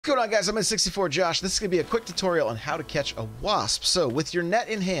What's going on, guys? I'm at 64 Josh. This is going to be a quick tutorial on how to catch a wasp. So with your net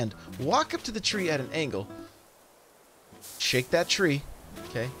in hand, walk up to the tree at an angle. Shake that tree.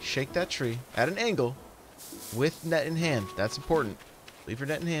 Okay, shake that tree at an angle with net in hand. That's important. Leave your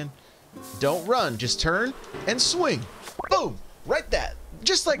net in hand. Don't run. Just turn and swing. Boom! Right that.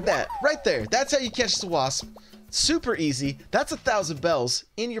 Just like that. Right there. That's how you catch the wasp. Super easy. That's 1,000 bells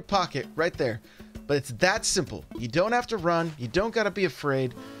in your pocket right there. But it's that simple. You don't have to run. You don't got to be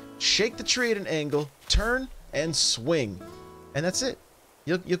afraid. Shake the tree at an angle, turn, and swing. And that's it.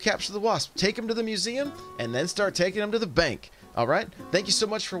 You'll capture the wasp. Take him to the museum, and then start taking him to the bank. All right? Thank you so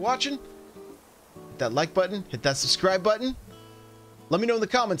much for watching. Hit that like button. Hit that subscribe button. Let me know in the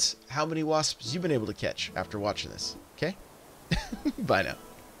comments how many wasps you've been able to catch after watching this. Okay? Bye now.